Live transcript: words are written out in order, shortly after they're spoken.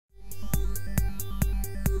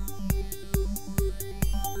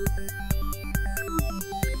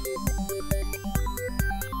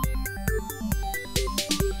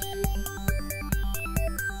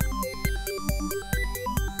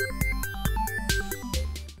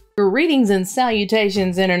Greetings and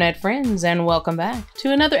salutations, internet friends, and welcome back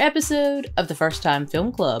to another episode of the First Time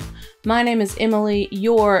Film Club. My name is Emily,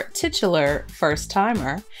 your titular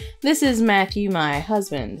first-timer. This is Matthew, my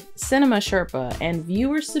husband, Cinema Sherpa, and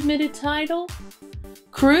viewer-submitted title,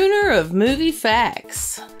 Crooner of Movie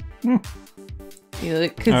Facts.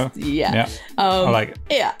 Yeah. I like it.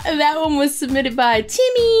 Yeah, that one was submitted by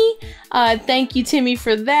Timmy. Thank you, Timmy,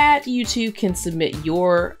 for that. You too can submit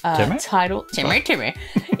your title. Timmy.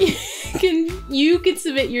 You can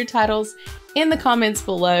submit your titles in the comments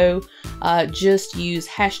below. Just use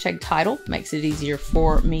hashtag title. Makes it easier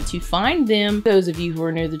for me to find them. Those of you who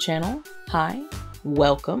are new to the channel, hi,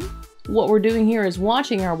 welcome. What we're doing here is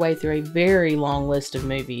watching our way through a very long list of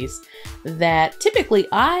movies that typically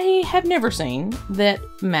I have never seen, that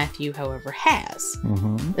Matthew, however, has.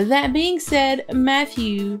 That being said,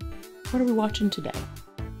 Matthew, what are we watching today?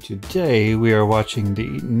 Today we are watching the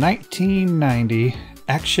 1990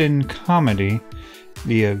 action comedy,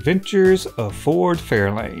 The Adventures of Ford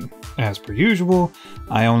Fairlane. As per usual,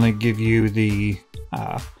 I only give you the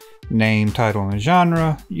name, title, and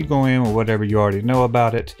genre. You go in with whatever you already know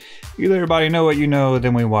about it. You let everybody know what you know,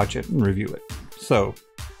 then we watch it and review it. So,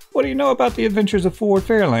 what do you know about The Adventures of Ford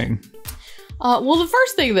Fairlane? Well, the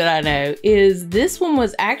first thing that I know is this one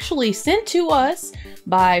was actually sent to us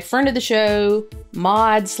by a friend of the show,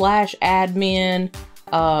 mod/admin,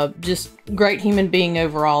 just great human being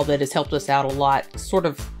overall that has helped us out a lot, sort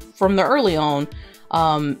of from the early on.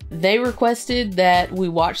 They requested that we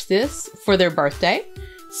watch this for their birthday.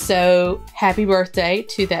 So, happy birthday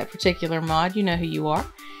to that particular mod. You know who you are.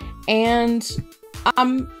 And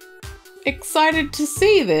I'm excited to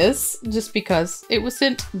see this just because it was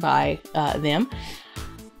sent by them.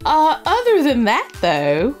 Other than that,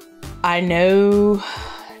 though, I know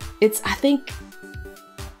it's, I think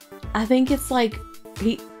it's like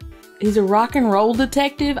he's a rock and roll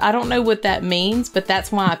detective. I don't know what that means, but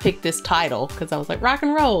that's why I picked this title, because I was like, rock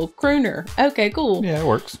and roll, crooner. Okay, cool. Yeah, it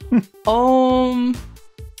works.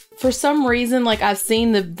 For some reason, like, I've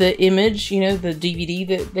seen the image, you know, the DVD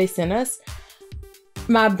that they sent us.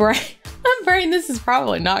 My brain, this is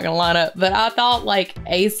probably not gonna line up, but I thought like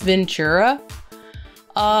Ace Ventura.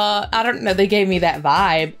 I don't know, they gave me that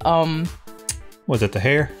vibe. Was it the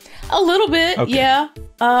hair? A little bit, okay. Yeah.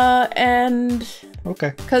 And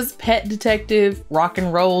okay, because pet detective, rock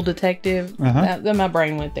and roll detective, then my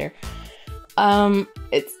brain went there.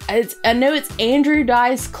 It's I know it's Andrew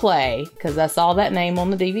Dice Clay because I saw that name on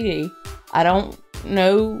the DVD. I don't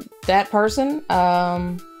know that person.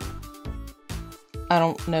 I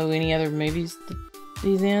don't know any other movies that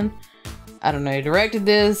he's in. I don't know who directed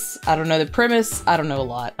this. I don't know the premise. I don't know a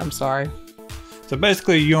lot. I'm sorry. So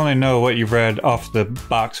basically, you only know what you've read off the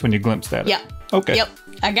box when you glimpsed at it. Yep. Okay. Yep.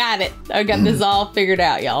 I got it. I got this all figured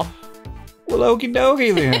out, y'all. Well, okie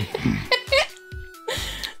dokie then.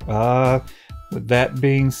 With that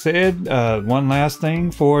being said, one last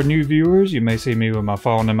thing for new viewers. You may see me with my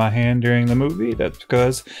phone in my hand during the movie. That's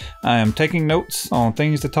because I am taking notes on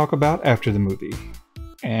things to talk about after the movie.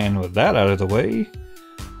 And with that out of the way,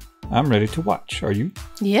 I'm ready to watch. Are you?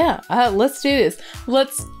 Yeah, let's do this.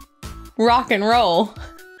 Let's rock and roll.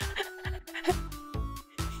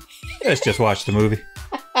 Let's just watch the movie.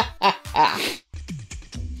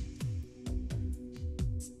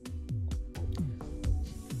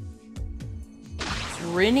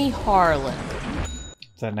 Rennie Harlan.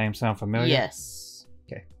 Does that name sound familiar? Yes.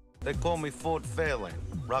 Okay. They call me Ford Fairlane,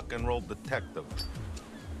 rock and roll detective.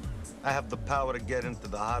 I have the power to get into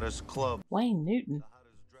the hottest club. Wayne Newton.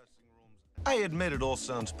 I admit it all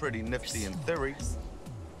sounds pretty nifty in theory.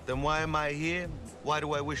 Then why am I here? Why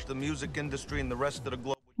do I wish the music industry and the rest of the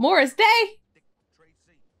globe... Morris Day!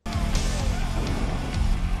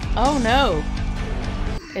 Oh no.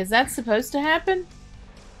 Is that supposed to happen?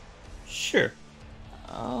 Sure.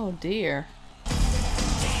 Oh dear.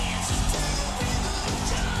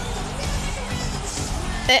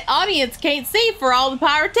 The audience can't see for all the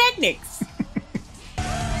pyrotechnics.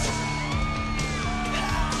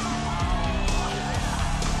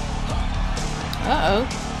 Uh-oh.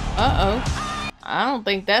 Uh-oh. I don't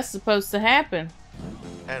think that's supposed to happen.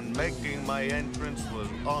 And making my entrance was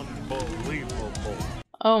unbelievable.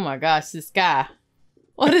 Oh my gosh, this guy.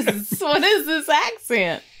 What is this? What is this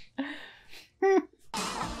accent?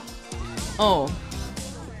 Oh,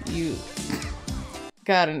 you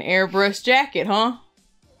got an airbrush jacket, huh?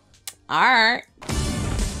 Alright.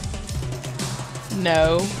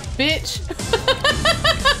 No, bitch.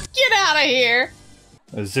 Get out of here.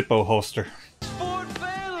 A Zippo holster. Ford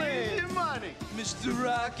Fairlane! Your money! Mr.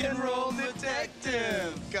 Rock and Roll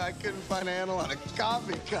Detective! Guy couldn't find a handle on a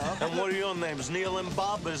coffee cup. And what are your names? Neil and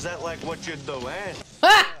Bob? Is that like what you do, eh?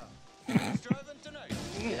 Ah!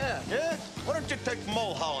 Yeah, yeah? Why don't you take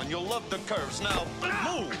Mulholland? You'll love the curves. Now,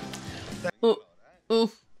 move! Ooh.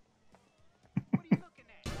 Ooh.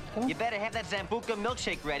 You better have that Zambuca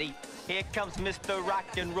milkshake ready. Here comes Mr.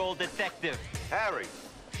 Rock and Roll Detective. Harry,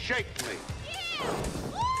 shake me.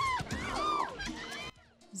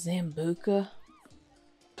 Zambuca.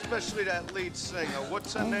 Especially that lead singer.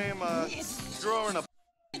 What's her name? Drawing a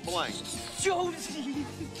blank. Josie!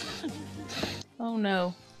 Oh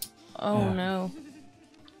no. Oh no.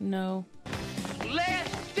 No.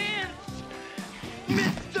 Last dance!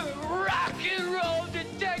 Mr. Rock and Roll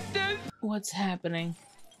Detective! What's happening?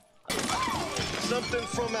 Something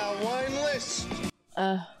from our wine list.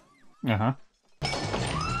 Uh-huh.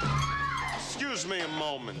 Excuse me a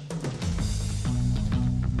moment.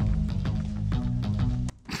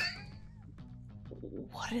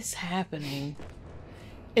 What is happening?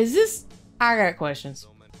 Is this... I got questions.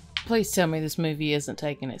 Please tell me this movie isn't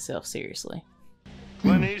taking itself seriously.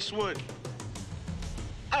 Clint Eastwood.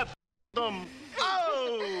 F them.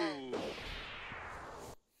 Oh!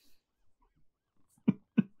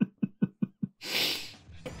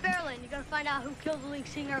 Fairlane, you gonna find out who killed the lead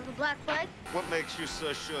singer of the Black Flag? What makes you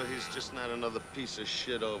so sure he's just not another piece of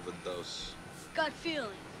shit overdose? Gut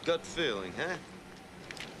feeling. Gut feeling, huh?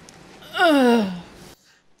 Ugh.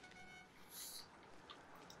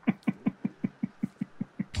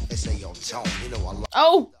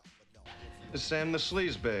 Oh! Sam the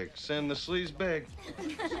Sleazebag. Sam the Sleazebag.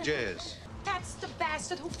 Jazz. That's the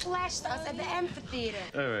bastard who flashed us at the amphitheater.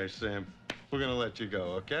 All right, Sam. We're gonna let you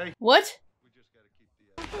go, okay? What?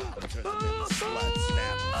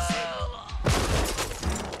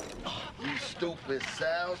 You stupid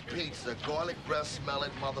Sal's Pizza, garlic breath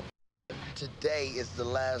smelling mother. Today is the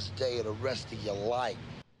last day of the rest of your life.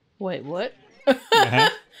 Wait, what? Uh-huh.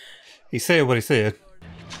 He said what he said.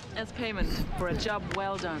 As payment for a job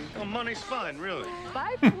well done. Oh, money's fine, really.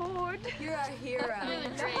 Bye, Ford. You're a hero.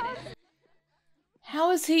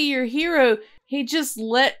 How is he your hero? He just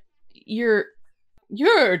let You're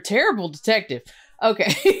a terrible detective.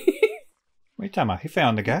 Okay. What are you talking about? He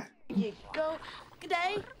found the guy. You go. Good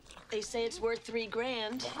day. They say it's worth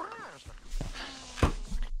 $3,000.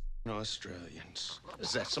 Australians.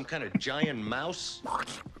 Is that some kind of giant mouse?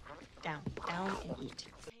 Down and eat.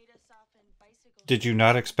 Did you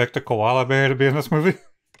not expect a koala bear to be in this movie?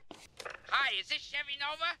 Hi, is this Chevy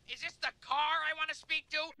Nova? Is this the car I want to speak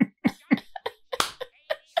to?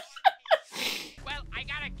 Well, I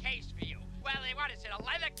got a case for you. Well, what is it, a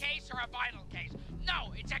leather case or a vinyl case?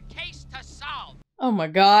 No, it's a case to solve. Oh my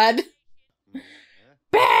god.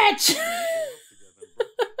 Bitch!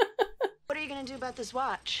 What are you gonna do about this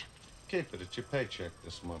watch? Keep it. It's your paycheck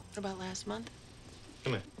this month. What about last month?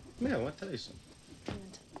 Come here. Come here. I want to tell you something. Come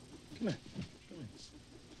here. Come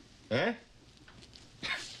here.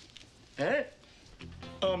 Eh? Eh?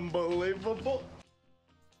 Unbelievable.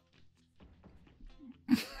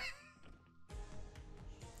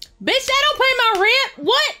 Bitch, that don't pay my rent!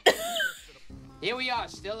 What? Here we are,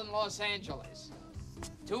 still in Los Angeles.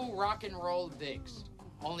 2 rock and roll dicks.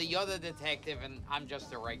 Only you're the detective and I'm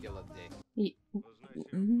just a regular dick.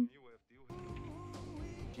 Mm-hmm.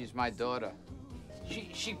 She's my daughter.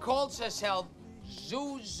 She calls herself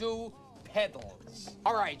Zuzu Pedals.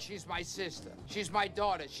 All right, she's my sister. She's my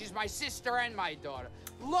daughter. She's my sister and my daughter.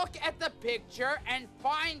 Look at the picture and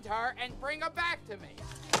find her and bring her back to me.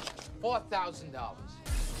 $4,000.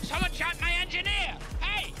 Someone shot my engineer.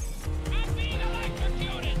 Hey, I'm being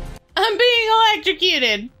electrocuted. I'm being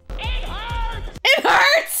electrocuted. It hurts. It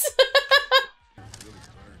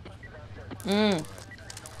hurts.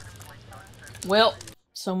 Well,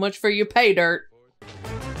 so much for your pay dirt.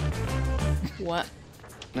 What?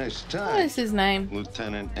 Nice time. What is his name?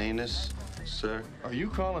 Lieutenant Anus, sir. Are you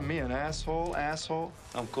calling me an asshole?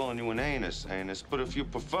 I'm calling you an anus, but if you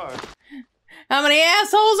prefer. How many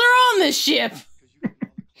assholes are on this ship?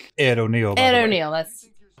 Ed O'Neill. Ed O'Neill, that's...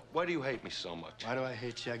 Why do you hate me so much? Why do I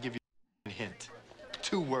hate you? I'll give you a hint.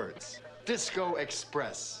 2 words. Disco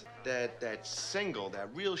Express. That single, that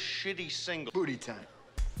real shitty single. Booty time.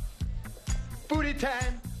 Booty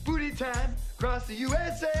time, across the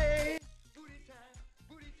USA. Booty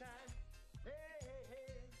time, hey,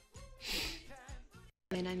 hey,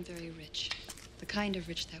 hey. And I'm very rich. The kind of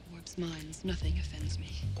rich that warps minds. Nothing offends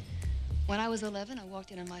me. When I was 11, I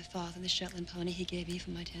walked in on my father and the Shetland pony he gave me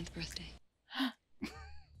for my 10th birthday.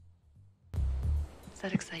 Does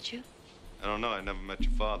that excite you? I don't know. I never met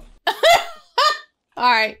your father. All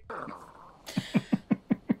right.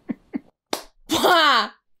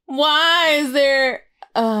 Why is there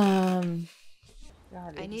God,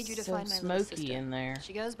 I need you to so find my little smoky sister. in there.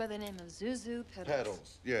 She goes by the name of Zuzu Pedals.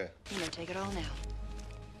 Pedals, yeah. I'm gonna take it all now.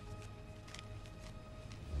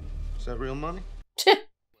 Is that real money?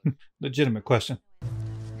 Legitimate question.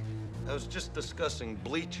 I was just discussing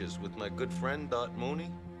bleachers with my good friend Dot Mooney.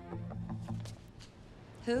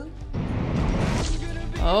 Who?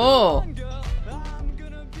 Oh.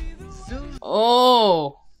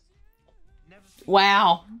 Oh.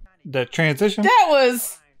 Wow. That transition? That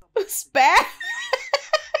was bad.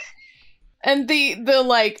 And the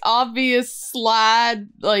like obvious slide,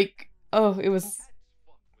 like, oh, it was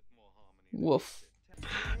woof.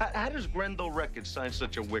 How does Grendel Records sign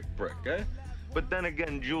such a wick brick, eh? But then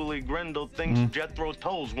again, Julie Grendel thinks Jethro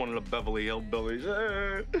Tull's one of the Beverly Hillbillies.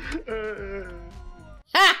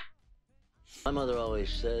 Ha! My mother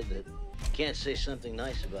always said that you can't say something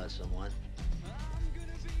nice about someone.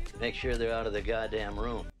 Make sure they're out of the goddamn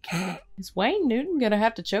room. Is Wayne Newton gonna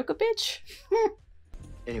have to choke a bitch?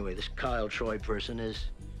 Anyway, this Kyle Troy person is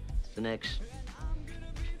the next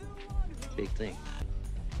big thing.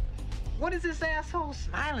 What is this asshole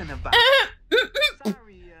smiling about?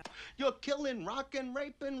 Sorry, You're killing rock and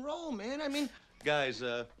rape and roll, man. I mean, guys,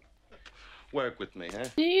 work with me, huh?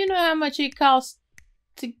 Do you know how much it costs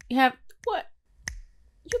to have what?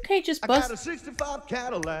 You can't just bust. I got a 65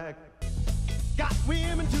 Cadillac. Got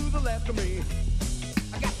women to the left of me.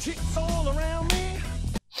 I got chicks all around me.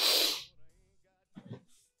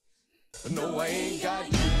 But no, I ain't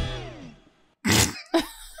got you.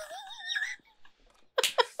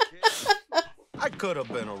 I could have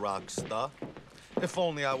been a rock star. If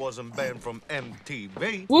only I wasn't banned from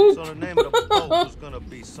MTV. Whoop. So the name of the boat was gonna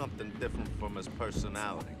be something different from his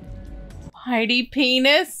personality. Heidi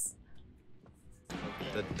Penis.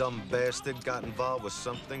 The dumb bastard got involved with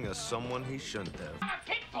something or someone he shouldn't have. I'm a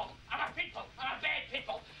pitbull. I'm a pitbull. I'm a bad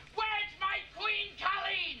pitbull. Where's my queen,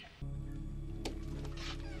 Colleen?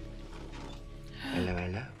 Hello,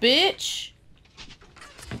 hello. Bitch.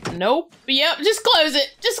 Nope. Yep. Just close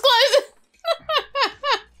it. Just close it.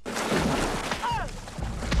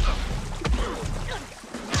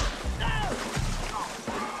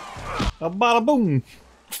 A bada boom.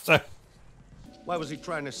 Why was he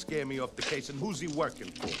trying to scare me off the case, and who's he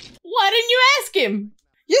working for? Why didn't you ask him?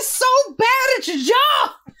 You're so bad at your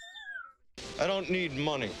job. I don't need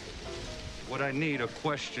money. What I need are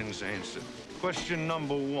questions answered. Question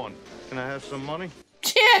number 1. Can I have some money?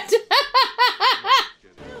 Shit.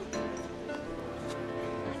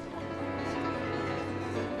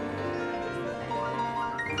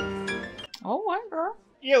 Oh, my girl.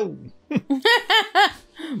 Yo.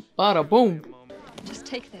 Bada boom. Just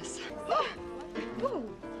take this.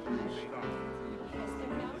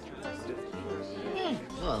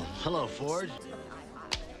 Well, hello, Ford.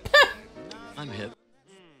 I'm hip.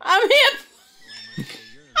 I'm hip.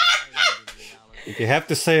 If you have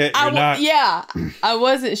to say it, you're not. Yeah, I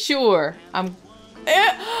wasn't sure. I'm.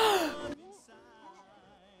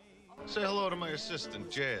 Say hello to my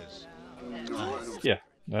assistant, Jazz. Yeah,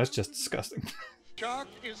 that's just disgusting. Shark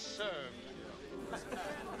is served.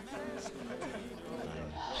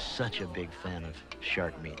 Such a big fan of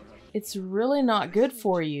shark meat. It's really not good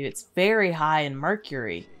for you. It's very high in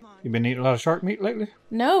mercury. You been eating a lot of shark meat lately?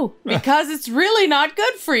 No, because it's really not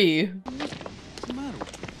good for you.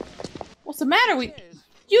 What's the matter with you?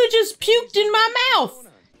 You just puked in my mouth.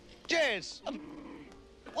 Jazz,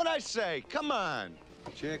 what'd I say? Come on.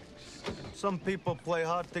 Chicks. Some people play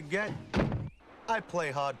hard to get. I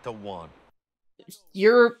play hard to want.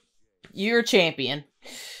 You're a champion.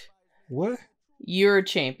 What? You're a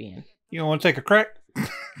champion. You don't want to take a crack?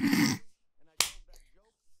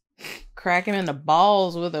 Crack him in the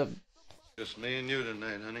balls with a... Just me and you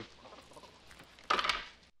tonight, honey.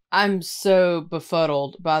 I'm so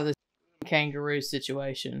befuddled by this kangaroo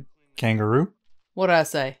situation. Kangaroo? What'd I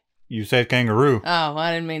say? You said kangaroo. Oh,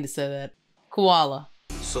 I didn't mean to say that. Koala.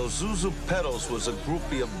 So Zuzu Pedals was a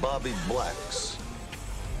groupie of Bobby Black's.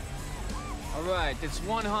 All right, it's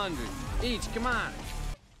 100 each. Come on.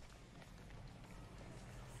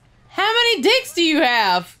 How many dicks do you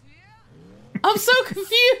have? I'm so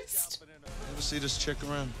confused. Ever see this chick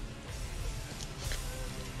around?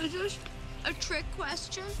 Is this a trick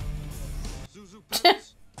question? Zuzu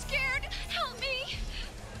Pedals? Scared? Help me!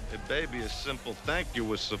 Hey, baby, a simple thank you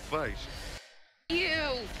would suffice.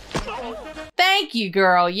 You! Thank you,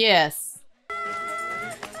 girl. Yes.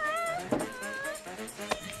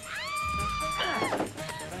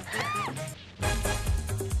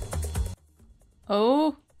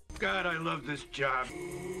 Oh. God, I love this job.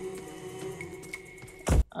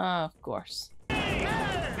 Of course.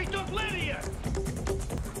 He took Lydia!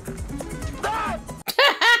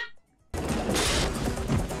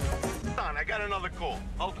 Hold on, I got another call.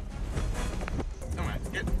 Hold on. Come on,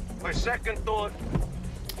 get my second thought.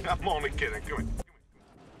 I'm only kidding. Come on.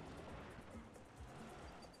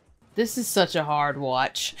 This is such a hard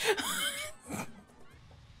watch.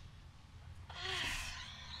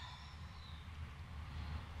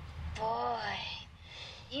 Boy,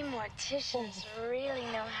 you morticians really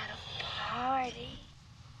know how to party.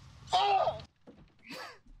 Oh!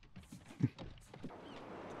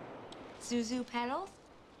 Zuzu pedals?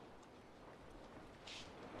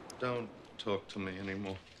 Don't talk to me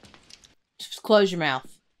anymore. Just close your mouth.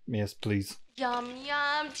 Yes, please. Yum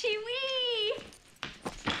yum, Chewie!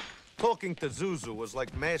 Talking to Zuzu was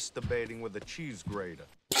like masturbating with a cheese grater.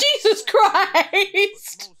 Jesus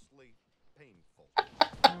Christ!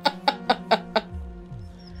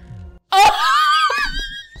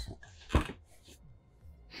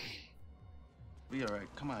 Be alright.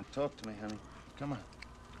 Come on, talk to me, honey. Come on.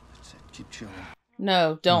 That's it. Keep chilling.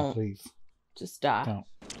 No, don't. Oh, please. Just die. Don't.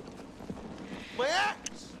 My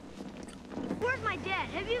axe! Where's my dad?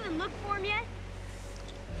 Have you even looked for him yet?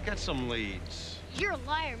 Got some leads. You're a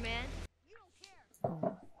liar, man. You don't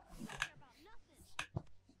care.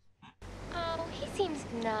 Oh, he seems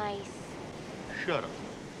nice. Shut up.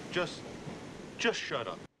 Just shut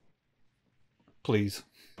up. Please.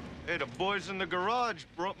 Hey, the boys in the garage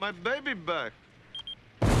brought my baby back.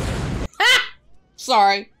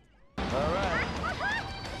 Sorry. All right.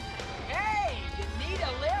 Hey, you need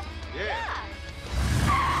a lift? Yeah.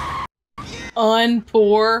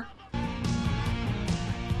 Unpoor.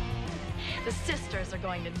 The sisters are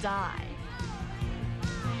going to die.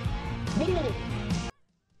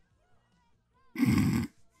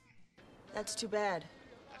 That's too bad.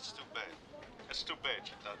 That's too bad. That's too bad,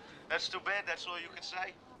 you thought. That's too bad, that's all you can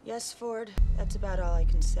say? Yes, Ford. That's about all I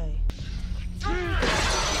can say.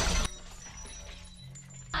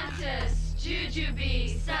 Qantas,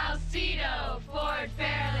 Jujubee, Salcedo, Ford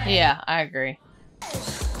Fairlane. Yeah, I agree.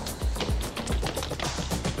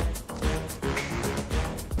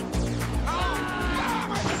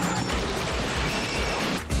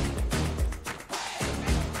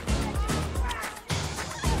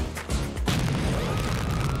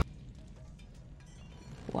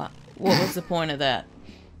 What was the point of that?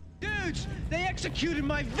 Dudes, they executed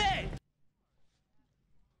my vet!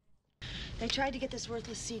 They tried to get this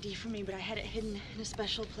worthless CD from me, but I had it hidden in a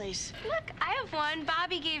special place. Look, I have one.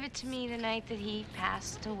 Bobby gave it to me the night that he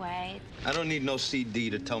passed away. I don't need no CD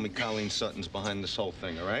to tell me Colleen Sutton's behind this whole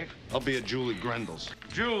thing, all right? I'll be at Julie Grendel's.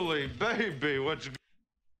 Julie, baby, what's...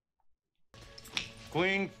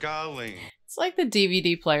 Queen Colleen. It's like the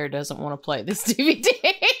DVD player doesn't want to play this DVD.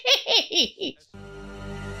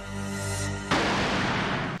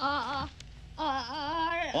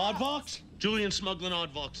 Oddvox? Julian smuggling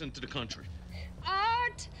Oddvox into the country.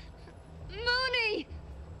 Art! Mooney!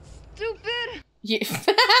 Stupid! Yeah.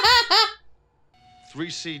 3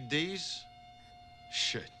 CDs?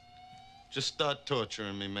 Shit. Just start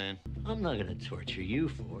torturing me, man. I'm not gonna torture you,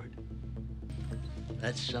 Ford.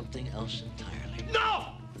 That's something else entirely.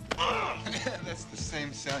 No! That's the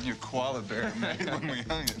same sound your koala bear made when we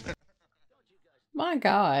hung it. My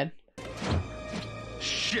God.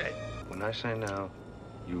 Shit! When I say now,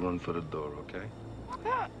 you run for the door, okay?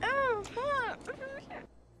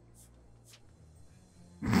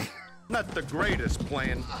 Not the greatest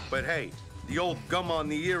plan, but hey, the old gum on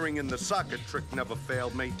the earring and the socket trick never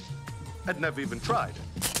failed me. I'd never even tried it.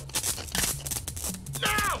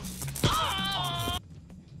 No!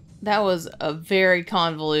 That was a very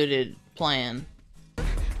convoluted plan.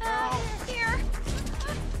 Here.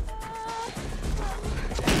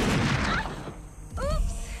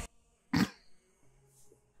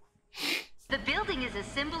 The building is a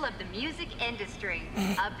symbol of the music industry,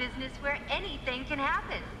 a business where anything can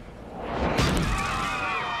happen.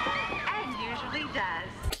 And usually does.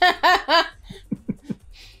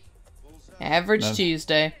 Average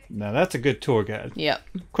Tuesday. Now that's a good tour guide. Yep.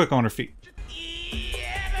 Quick on her feet.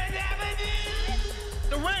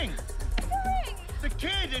 The ring! The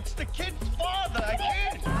kid! It's the kid's father! I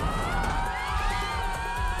can't!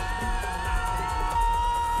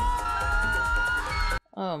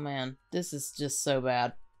 Oh man, this is just so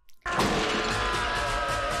bad.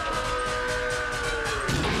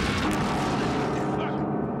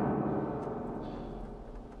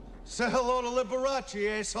 Say hello to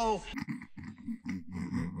Liberace, asshole.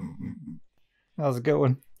 How's it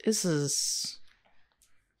going? This is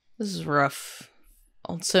rough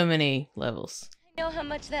on so many levels. I know how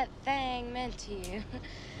much that thing meant to you.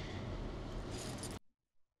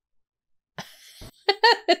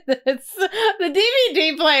 The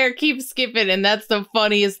DVD player keeps skipping, and that's the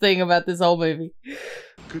funniest thing about this whole movie.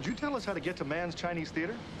 Could you tell us how to get to Man's Chinese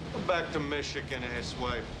Theater? I'm back to Michigan,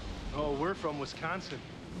 asswipe. Oh, we're from Wisconsin.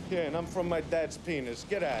 Yeah, and I'm from my dad's penis.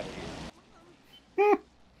 Get out of here.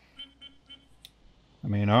 I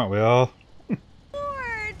mean, aren't we all?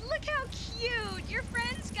 Ford, look how cute! Your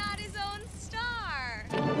friend's got his own star.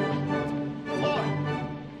 Good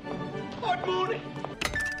morning.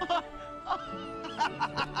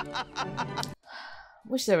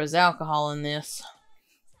 Wish there was alcohol in this.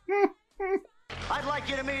 I'd like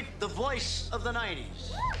you to meet the voice of the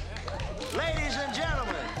 90s. Ladies and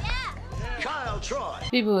gentlemen, Kyle Troy.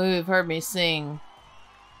 People who have heard me sing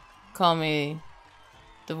call me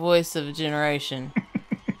the voice of a generation.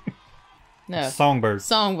 No. Songbird.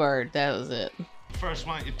 Songbird, that was it. First,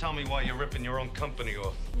 why don't you tell me why you're ripping your own company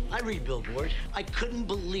off? I read Billboard. I couldn't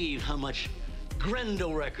believe how much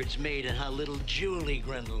Grendel Records made and how little Julie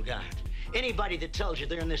Grendel got. Anybody that tells you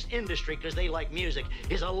they're in this industry because they like music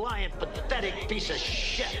is a lying, pathetic piece of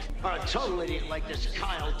shit. Or a total idiot like this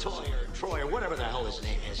Kyle Troy or whatever the hell his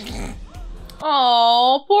name is.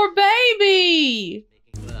 Oh, poor baby!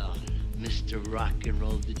 Well, Mr. Rock and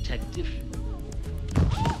Roll Detective.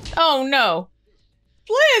 Oh no.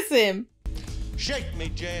 Bless him. Shake me,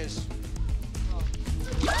 Jazz.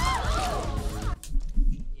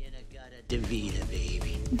 DeVita,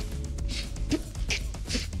 baby.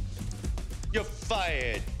 You're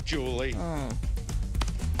fired, Julie. I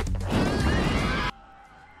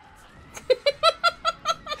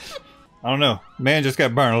don't know. Man just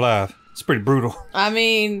got burned alive. It's pretty brutal. I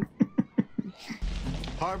mean...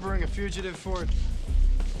 Harboring a fugitive for...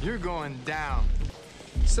 You're going down.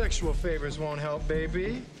 Sexual favors won't help,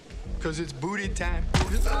 baby. Because it's booty time.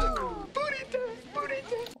 Booty time. Booty time. Booty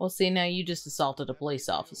time. Well, see, now you just assaulted a police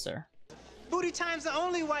officer. Booty Time's the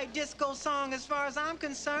only white disco song as far as I'm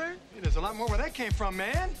concerned. Hey, there's a lot more where that came from,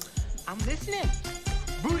 man. I'm listening.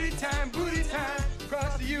 Booty time,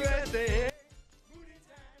 across the USA.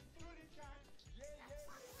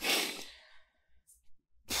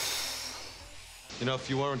 You know, if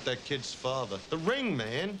you weren't that kid's father, the ring,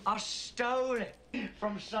 man. I stole it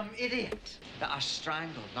from some idiot that I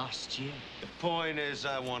strangled last year. The point is,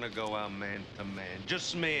 I want to go out man to man.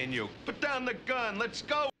 Just me and you. Put down the gun. Let's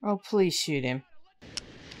go. Oh, please shoot him.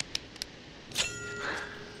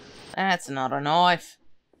 That's not a knife.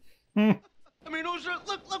 I mean,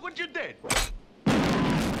 look what you did.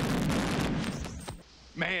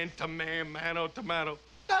 Man to man, mano to mano.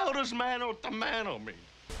 How does mano to mano mean?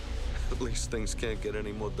 At least things can't get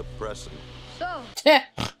any more depressing. So, did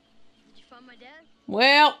you find my dad?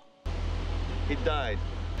 Well. He died,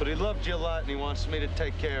 but he loved you a lot and he wants me to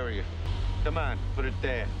take care of you. Come on, put it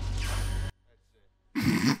there.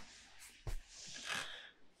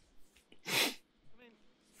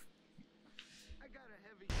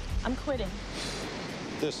 I'm quitting.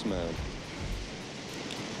 This man.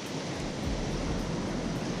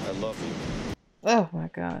 I love you. Oh my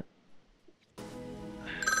God.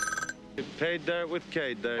 You paid dirt with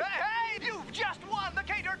K-Dirt. Hey, you've just won the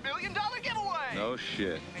K-Dirt $1 million giveaway! No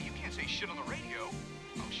shit. Hey, you can't say shit on the radio.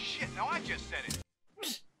 Oh shit, now I just said it.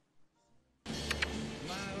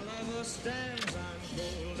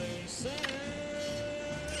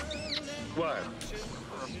 What?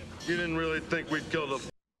 You didn't really think we'd kill the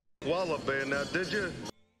koala bear now, did you?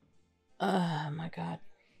 Oh my God.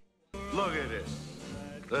 Look at this.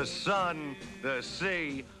 The sun, the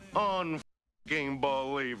sea, unbelievable,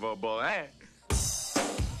 eh?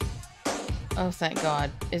 Oh, thank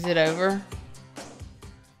God. Is it over?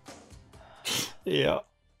 Yeah.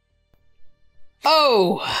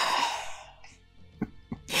 Oh!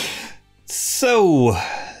 So,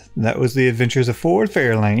 that was The Adventures of Ford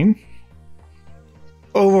Fairlane.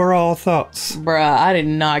 Overall thoughts? Bruh, I did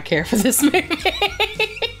not care for this movie.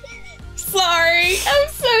 Sorry. I'm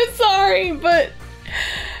so sorry, but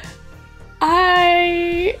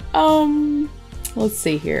let's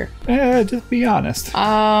see here. Just be honest.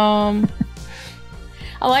 I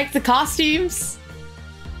like the costumes.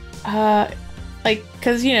 Like,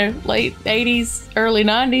 cause you know, late 80s, early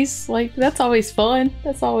 90s, like that's always fun.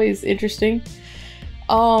 That's always interesting.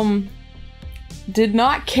 Did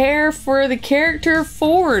not care for the character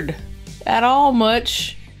Ford at all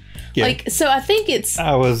much. Yeah. Like, so I think it's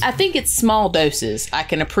small doses. I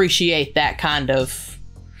can appreciate that kind of,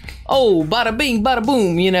 oh, bada bing, bada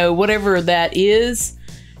boom, you know, whatever that is.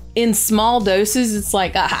 In small doses, it's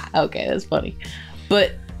like, aha, okay, that's funny.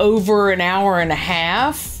 But over an hour and a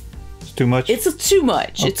half, it's too much. It's too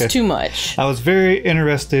much. Okay. It's too much. I was very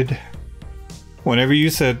interested whenever you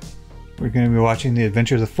said we're going to be watching The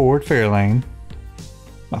Adventures of Ford Fairlane.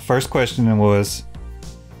 My first question was,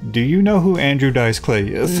 do you know who Andrew Dice Clay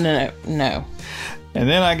is? No. And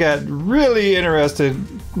then I got really interested,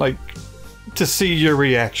 like, to see your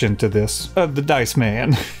reaction to this, of the Dice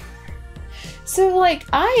Man. So, like,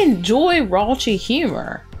 I enjoy raunchy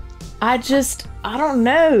humor. I don't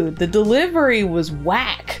know. The delivery was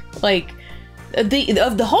whack. Like, of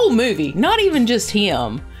the whole movie, not even just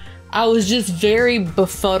him. I was just very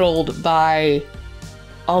befuddled by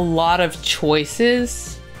a lot of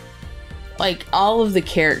choices. Like, all of the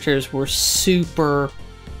characters were super,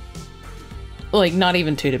 like, not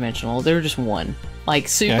even two-dimensional. They were just one. Like,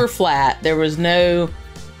 super flat. There was no...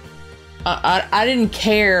 I didn't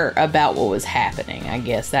care about what was happening. I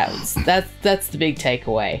guess that's the big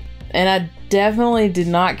takeaway. And I definitely did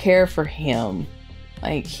not care for him.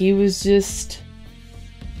 Like, he was just...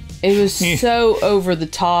 It was so over the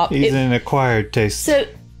top. He's an acquired taste. So,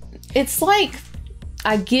 it's like...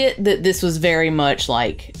 I get that this was very much,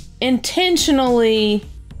 like, intentionally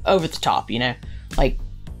over the top, you know? Like,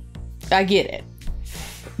 I get it.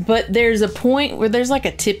 But there's a point where there's, like,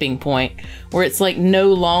 a tipping point where it's, like,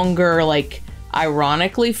 no longer, like,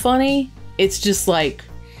 ironically funny. It's just, like,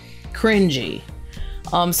 cringy.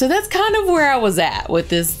 So that's kind of where I was at with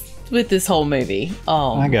this whole movie.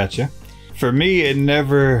 I gotcha. For me, it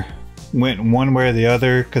never went one way or the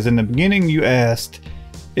other, because in the beginning you asked,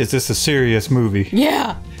 is this a serious movie?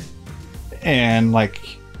 Yeah. And,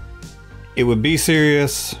 like, it would be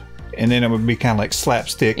serious, and then it would be kind of like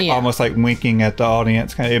slapstick, almost like winking at the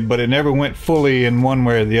audience, but it never went fully in one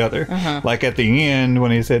way or the other. Like at the end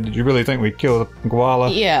when he said, "Did you really think we'd kill the koala?"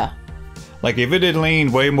 Yeah. Like, if it had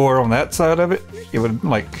leaned way more on that side of it, it would,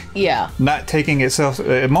 like, not taking itself...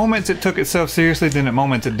 At moments it took itself seriously, then at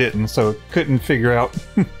moments it didn't, so couldn't figure out.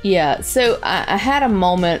 Yeah, so I had a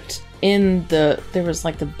moment in there was,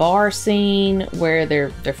 like, the bar scene where they're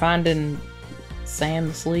finding Sam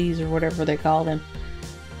the Sleaze or whatever they called him,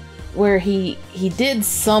 where he did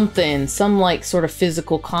something, some, like, sort of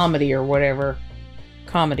physical comedy or whatever.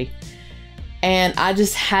 And I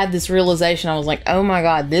just had this realization. I was like, oh my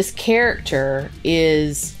god, this character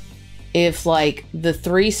is if, like, the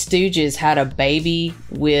Three Stooges had a baby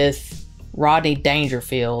with Rodney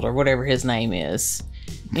Dangerfield or whatever his name is.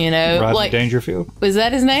 You know? Rodney like, Dangerfield? Is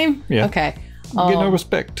that his name? Yeah. Okay. Get no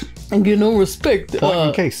respect. And get no respect. Point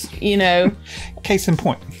in case. You know? Case in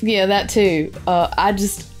point. Yeah, that too. I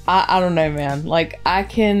don't know, man. Like, I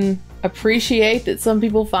can appreciate that some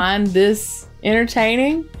people find this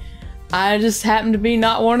entertaining. I just happen to be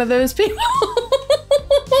not one of those people.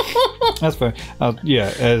 That's fair.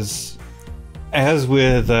 Yeah, as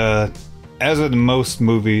with most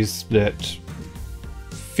movies that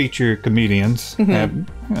feature comedians,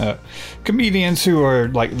 comedians who are,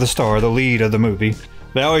 like, the star, the lead of the movie,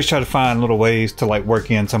 they always try to find little ways to, like,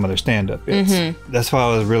 work in some of their stand-up bits. That's why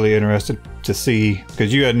I was really interested to see,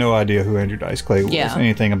 because you had no idea who Andrew Dice Clay was,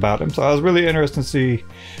 anything about him. So I was really interested to see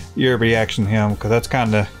your reaction to him, because that's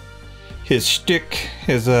kind of his shtick,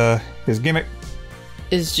 his gimmick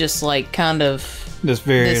is just, like, kind of this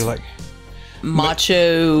very like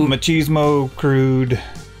macho, machismo, crude,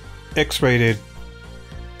 X-rated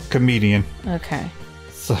comedian. Okay.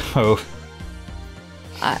 So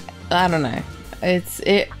I don't know.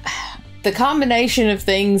 The combination of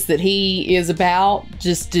things that he is about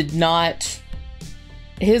just did not.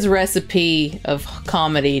 His recipe of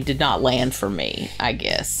comedy did not land for me, I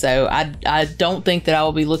guess. So I don't think that I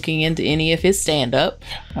will be looking into any of his stand-up.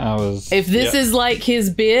 If this is, like,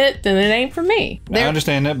 his bit, then it ain't for me. I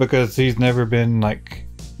understand that, because he's never been my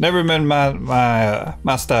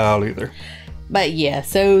style either. But yeah,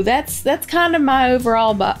 so that's kind of my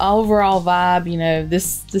overall vibe. You know,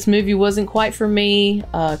 this movie wasn't quite for me.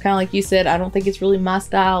 Kind of like you said, I don't think it's really my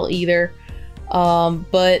style either.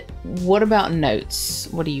 But what about notes?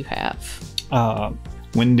 What do you have?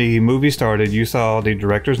 When the movie started, you saw the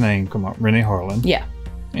director's name come up, Rennie Harlin. Yeah.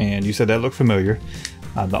 And you said that looked familiar.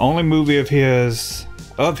 The only movie of his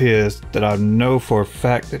that I know for a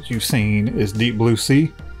fact that you've seen is Deep Blue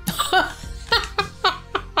Sea.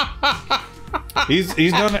 He's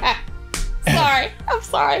done it. I'm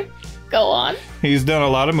sorry. Go on. He's done a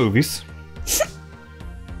lot of movies.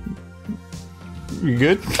 You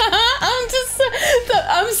good?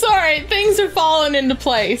 I'm sorry. Things are falling into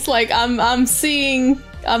place. Like, I'm seeing.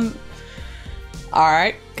 All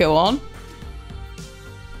right. Go on.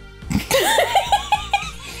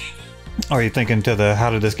 Are you thinking to the "How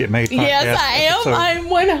did this get made" podcast? Yes, I am. Episode? I'm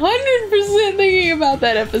 100% thinking about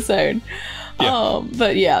that episode. Yeah.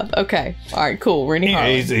 But yeah. Okay. All right. Cool. Rennie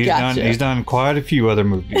Harlin. He's done quite a few other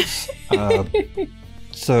movies.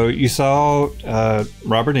 So you saw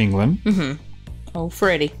Robert Englund. Oh,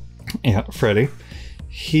 Freddie. Yeah, Freddie.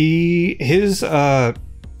 His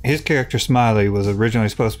character Smiley was originally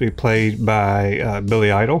supposed to be played by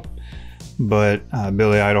Billy Idol, but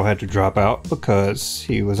Billy Idol had to drop out because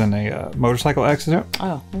he was in a motorcycle accident.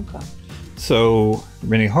 Oh, okay. So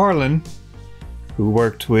Rennie Harlin who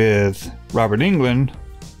worked with Robert Englund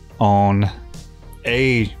on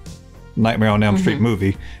a Nightmare on Elm Street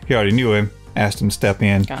movie. He already knew him, asked him to step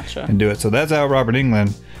in and do it. So that's how Robert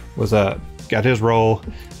Englund was got his role.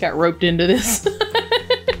 Got roped into this.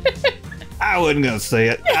 I wasn't gonna say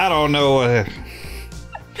it. I don't know.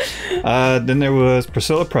 Then there was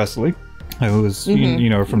Priscilla Presley, who was you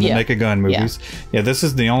know, from the Naked Gun movies. Yeah, this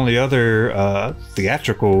is the only other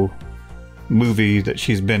theatrical movie that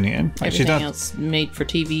she's been in. Like, Everything else made for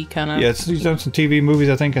TV, kind of. Yeah, she's done some TV movies,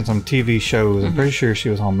 I think, and some TV shows. I'm pretty sure she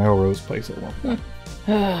was on Melrose Place at one point.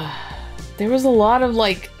 There was a lot of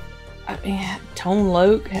like, I mean, Tone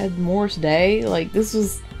Loc had Morris Day. Like, this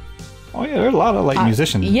was. Oh yeah, there's a lot of like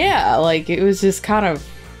musicians. Yeah, like it was just kind of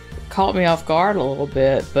caught me off guard a little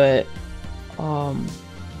bit, but it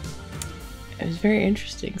was very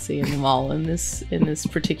interesting seeing them all in this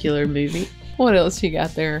particular movie. What else you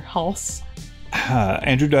got there, Hoss?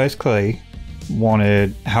 Andrew Dice Clay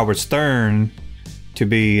wanted Howard Stern to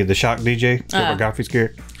be the shock DJ, Gilbert Gottfried's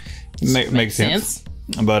character. Makes sense.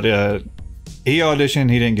 But he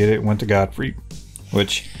auditioned, he didn't get it, went to Gottfried,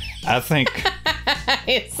 which I think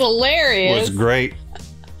it's hilarious. Was great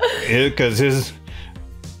because it's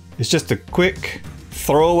just a quick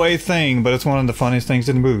throwaway thing, but it's one of the funniest things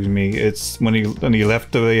in the movie to me. It's when he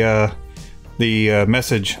left the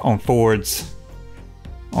message on Ford's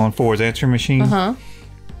answering machine.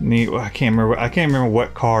 I can't remember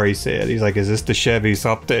what car he said. He's like, "Is this the Chevy?"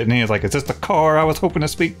 Something, and he was like, "Is this the car I was hoping to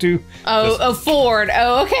speak to?" Oh, Ford.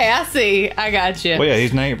 Oh, okay, I see. I got you. Well, yeah,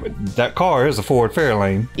 he's named. That car is a Ford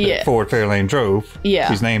Fairlane. Yeah, that Ford Fairlane drove. Yeah,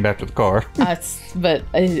 he's named after the car. But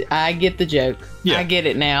I get the joke. Yeah, I get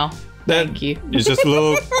it now. Thank you. It's just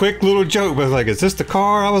a quick little joke, but it's like, is this the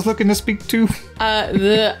car I was looking to speak to?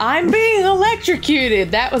 I'm being electrocuted.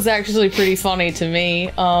 That was actually pretty funny to me.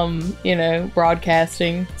 You know,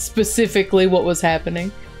 broadcasting specifically what was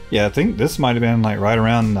happening. Yeah, I think this might have been like right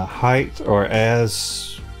around the height or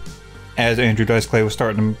as Andrew Dice Clay was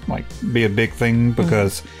starting to like be a big thing,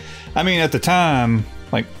 because I mean at the time,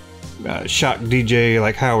 like shock DJ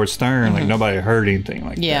like Howard Stern, like nobody heard anything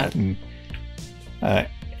like that. And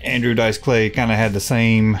Andrew Dice Clay kind of had the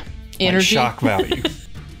same energy, like, shock value.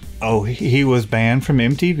 Oh, he was banned from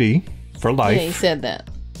MTV for life. Yeah, he said that.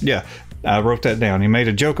 Yeah, I wrote that down. He made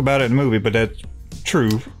a joke about it in the movie, but that's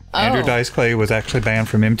true. Andrew Dice Clay was actually banned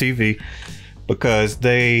from MTV because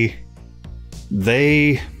they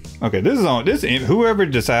okay, this is on this. Whoever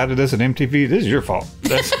decided this at MTV, this is your fault.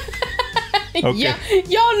 That's okay. Yeah,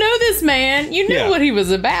 y'all know this man. You knew what he was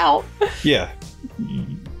about. Yeah.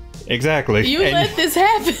 Exactly. You let this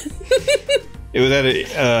happen. It was at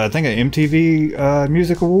I think an MTV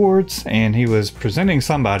Music Awards, and he was presenting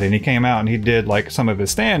somebody, and he came out and he did like some of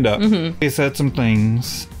his stand-up. He said some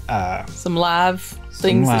things. Some live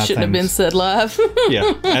things that shouldn't have been said live.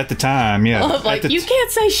 Yeah, at the time, yeah. Like, you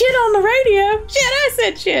can't say shit on the radio. Shit, I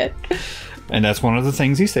said shit. And that's one of the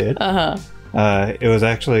things he said. It was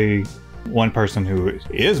actually one person who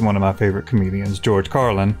is one of my favorite comedians, George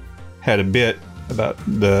Carlin, had a bit about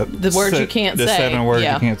the words you can't say. The 7 words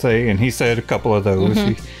you can't say, and he said a couple of those.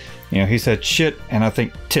 He said shit and I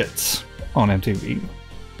think tits on MTV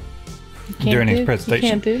during his presentation.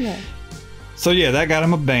 You can't do that. So yeah, that got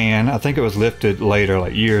him a ban. I think it was lifted later,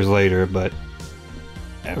 like years later, but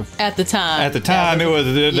at the time, it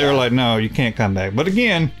was they were like, no, you can't come back. But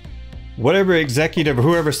again, whatever executive or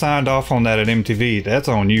whoever signed off on that at MTV, that's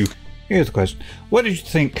on you. Here's the question: what did you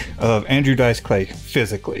think of Andrew Dice Clay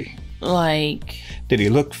physically? Like, did he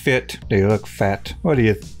look fit? Did he look fat? What do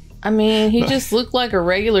you? I mean, he just looked like a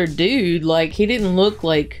regular dude. Like, he didn't look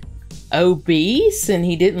like obese, and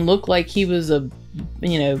he didn't look like he was a,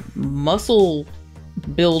 muscle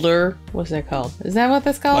builder. What's that called? Is that what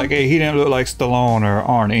that's called? Like, he didn't look like Stallone or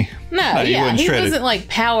Arnie. No, he wasn't like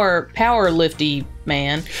power lifty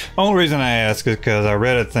man. Only reason I ask is because I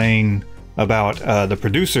read a thing about the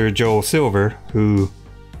producer Joel Silver, who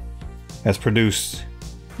has produced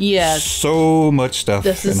so much stuff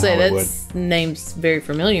in Hollywood. That name's very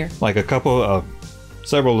familiar. Like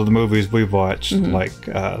several of the movies we've watched, like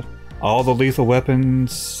all the Lethal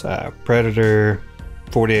Weapons, Predator,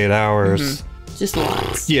 48 Hours. Just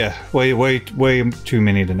lots. Yeah, way too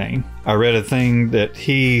many to name. I read a thing that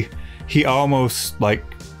he almost like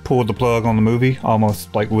pulled the plug on the movie,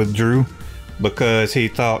 almost like withdrew, because he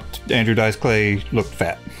thought Andrew Dice Clay looked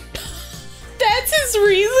fat. That's his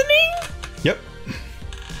reasoning? Yep.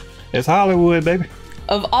 It's Hollywood, baby.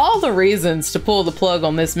 Of all the reasons to pull the plug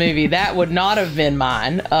on this movie, that would not have been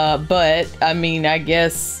mine. But, I mean, I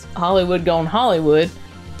guess Hollywood gone Hollywood.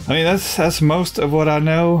 I mean, that's most of what I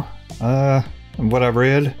know, and what I've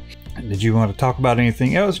read. Did you want to talk about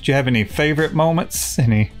anything else? Did you have any favorite moments?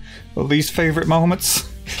 Any least favorite moments?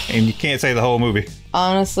 And you can't say the whole movie.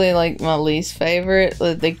 Honestly, like my least favorite,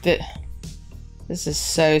 like this is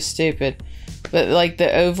so stupid, but like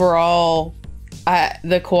the overall,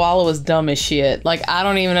 the koala was dumb as shit. Like I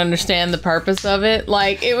don't even understand the purpose of it.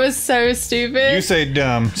 Like it was so stupid. You say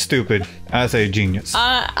dumb, stupid. I say genius.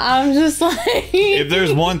 I'm just like, if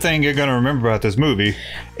there's one thing you're gonna remember about this movie,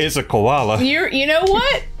 it's a koala. You know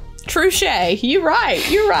what? Touche. You're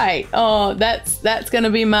right. Oh, that's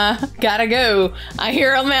gonna be my gotta go. I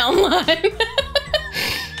hear a mountain lion.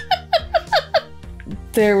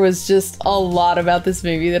 There was just a lot about this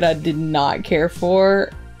movie that I did not care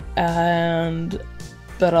for, but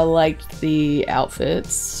I liked the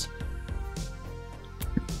outfits.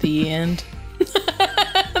 The end.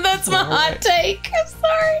 That's my hot take. I'm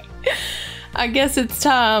sorry. I guess it's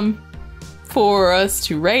time for us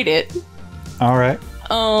to rate it. All right.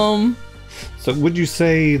 So would you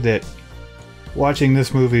say that watching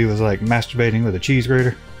this movie was like masturbating with a cheese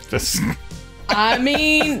grater? I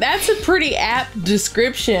mean, that's a pretty apt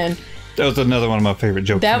description. That was another one of my favorite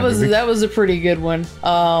jokes. That was a pretty good one.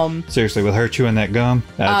 Seriously, with her chewing that gum,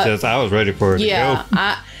 I was ready for it to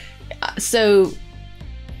go. So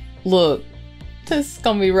look, this is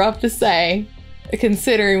gonna be rough to say,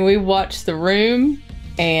 considering we watched The Room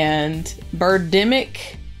and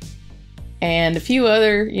Birdemic and a few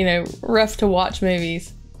other, rough to watch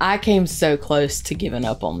movies. I came so close to giving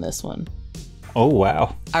up on this one. Oh,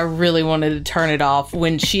 wow. I really wanted to turn it off.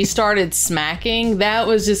 When she started smacking, that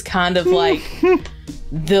was just kind of like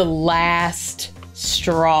the last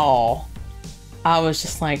straw. I was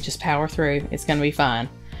just like, just power through. It's going to be fine.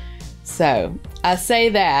 So I say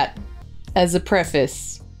that as a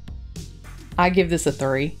preface. I give this a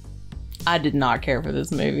 3. I did not care for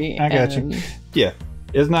this movie. I got you. Yeah.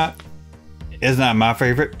 It's not my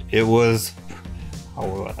favorite. It was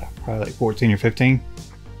probably like 14 or 15.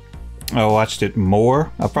 I watched it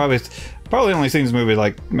more. I probably only seen this movie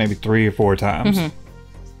like maybe 3 or 4 times.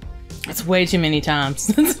 It's way too many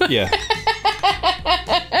times. Yeah.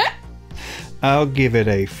 I'll give it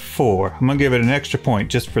a 4. I'm gonna give it an extra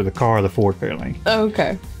point just for the car, the Ford Fairlane.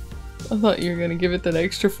 Okay. I thought you were gonna give it that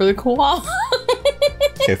extra for the koala.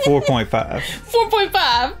 Okay, 4.5.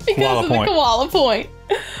 4.5 because of the koala point.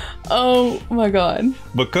 Oh my god.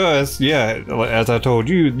 Because, yeah, as I told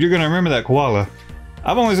you, you're going to remember that koala.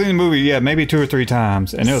 I've only seen the movie, maybe 2 or 3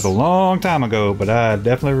 times, and it was a long time ago, but I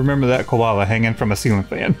definitely remember that koala hanging from a ceiling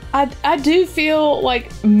fan. I do feel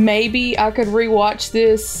like maybe I could rewatch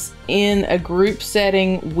this in a group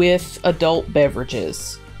setting with adult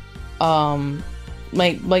beverages. Like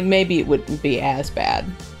maybe it wouldn't be as bad,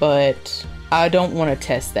 but I don't want to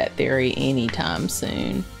test that theory anytime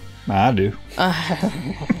soon. I do.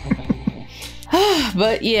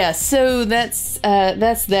 But yeah, so that's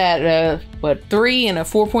that. What, 3 and a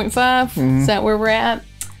 4.5? Is that where we're at?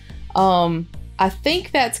 I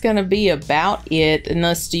think that's gonna be about it.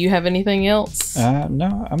 Unless, do you have anything else?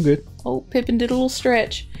 No, I'm good. Oh, Pippin did a little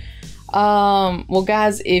stretch. Well,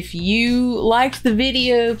 guys, if you liked the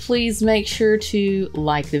video, please make sure to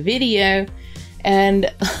like the video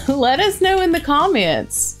and let us know in the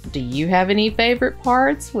comments. Do you have any favorite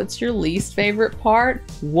parts? What's your least favorite part?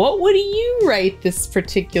 What would you rate this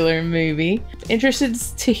particular movie? Interested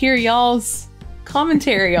to hear y'all's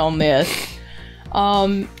commentary on this.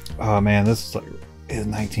 Oh man, this is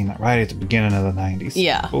 19, right at the beginning of the 90s.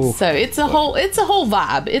 Yeah. Ooh. So it's a whole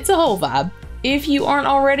vibe. It's a whole vibe. If you aren't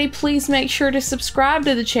already, please make sure to subscribe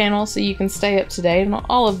to the channel so you can stay up to date on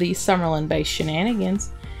all of these Summerlin-based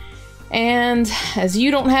shenanigans. And as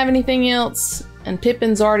you don't have anything else, and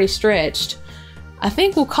Pippin's already stretched, I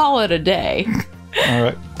think we'll call it a day. All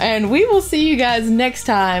right. And we will see you guys next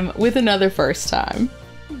time with another First Time.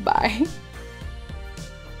 Bye.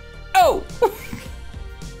 Oh!